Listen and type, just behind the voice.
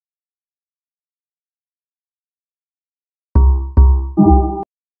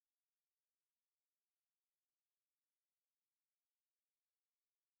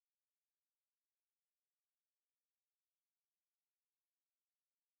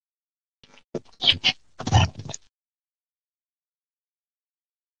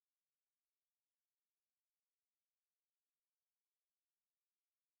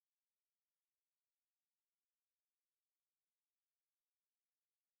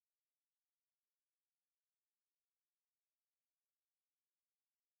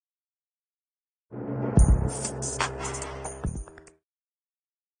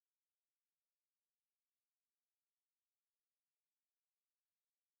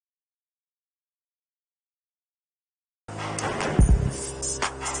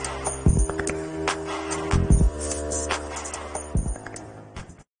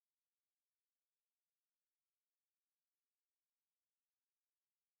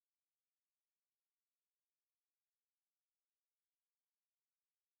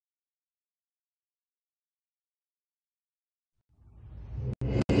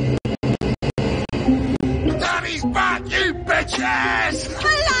Back, you bitches!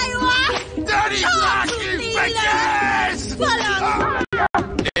 Dirty back, you bitches!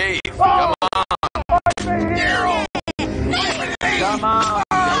 Dave, come on! Come on!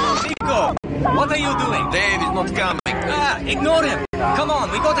 Nico, what are you doing? Dave is not coming. Ignore him! Come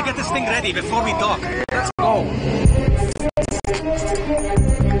on, we gotta get this thing ready before we dock. Let's go!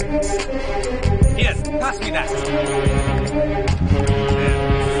 Here, pass me that.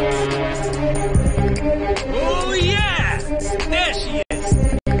 Oh yeah! There she is!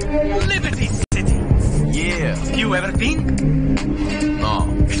 Liberty City! Yeah. You ever been? No.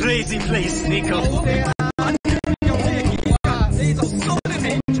 Crazy place, Nico.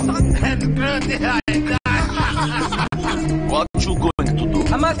 What you going to do?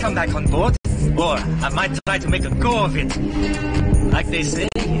 I might come back on board, or I might try to make a go of it. Like they say,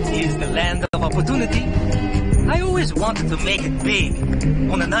 it is the land of opportunity. I always wanted to make it big,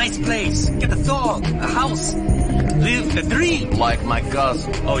 own a nice place, get a dog, a house, live the dream. Like my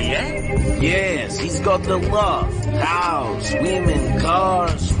cousin. Oh yeah? Yes, he's got the lot. House, women,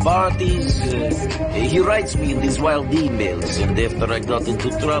 cars, parties. He writes me these wild emails, and after I got into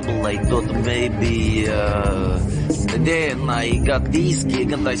trouble, I thought maybe, then I got this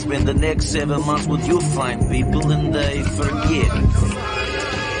gig, and I spent the next 7 months with you fine people, and I forget.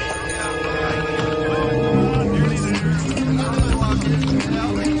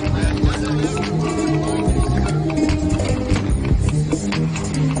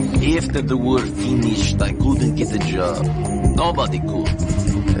 After the war finished, I couldn't get a job. Nobody could.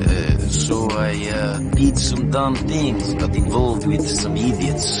 So I did some dumb things, got involved with some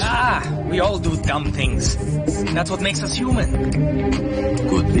idiots. We all do dumb things. That's what makes us human.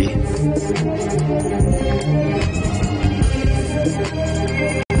 Could be.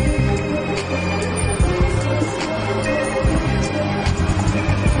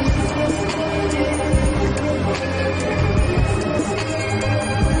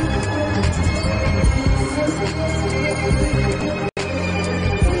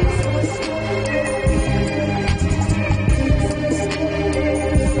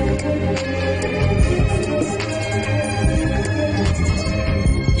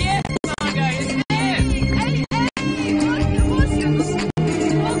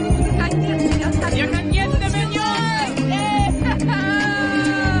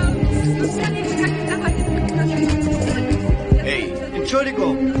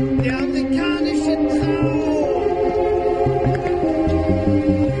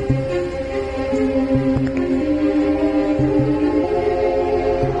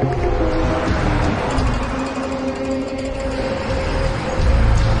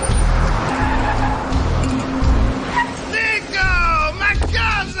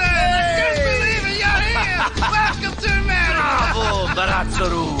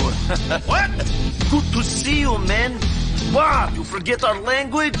 What? Good to see you, man. Wow, you forget our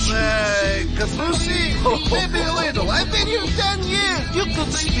language? Kabusi? Maybe a little. I've been here 10 years. You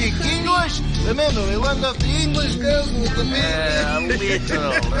could speak English. Remember, we learned off the English girls with the a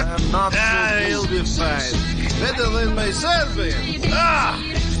little. Not so you'll be fine. Better than my Serbian.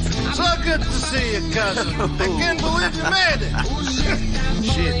 So good to see you, cousin. I can't believe you made it.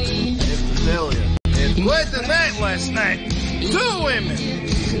 Shit, I have to tell you. It quite a night last night. 2 women.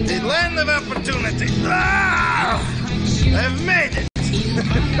 The land of opportunity. I've made it.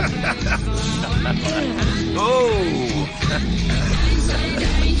 Oh.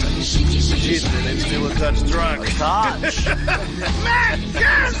 Shit, and I'm still a touch drunk. Touch? My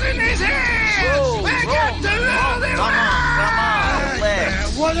cousin is here! I got to know the Come on,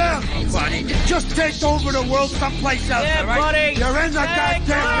 relax. What else, buddy? Just take over the world someplace else, all right? Buddy. You're in the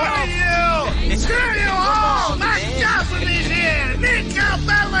goddamn world. Screw you all! My cousin is here! Nico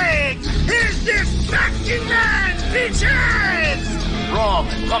Bellic! He's this fucking man, bitches! Wrong. on,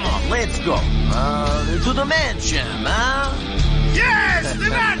 man. Come on, let's go. To the mansion, huh? Yes, the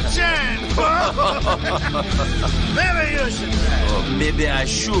mansion! Maybe you should drive. Oh, maybe I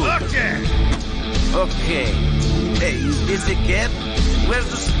should. Okay. Okay. Hey, is this a cab? Where's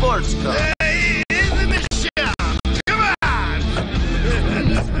the sports car? Hey, in the shop. Come on!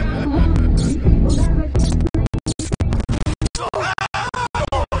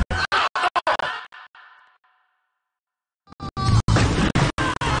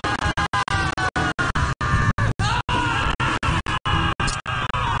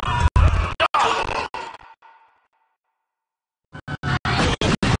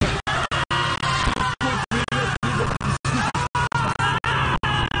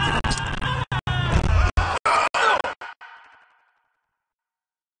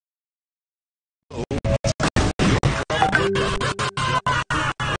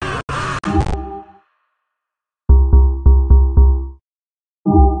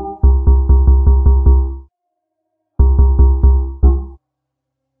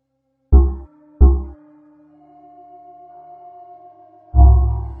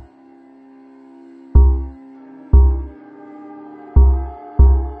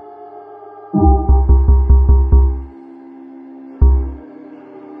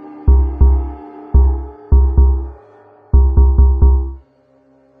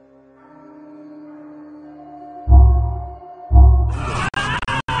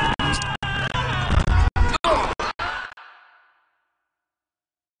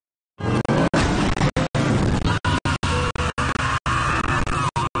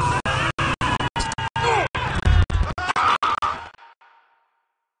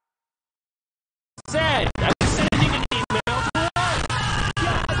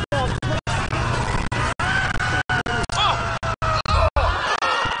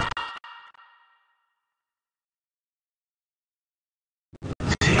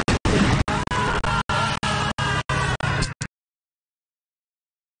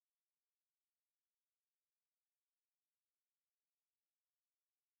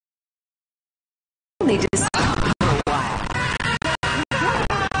 Only just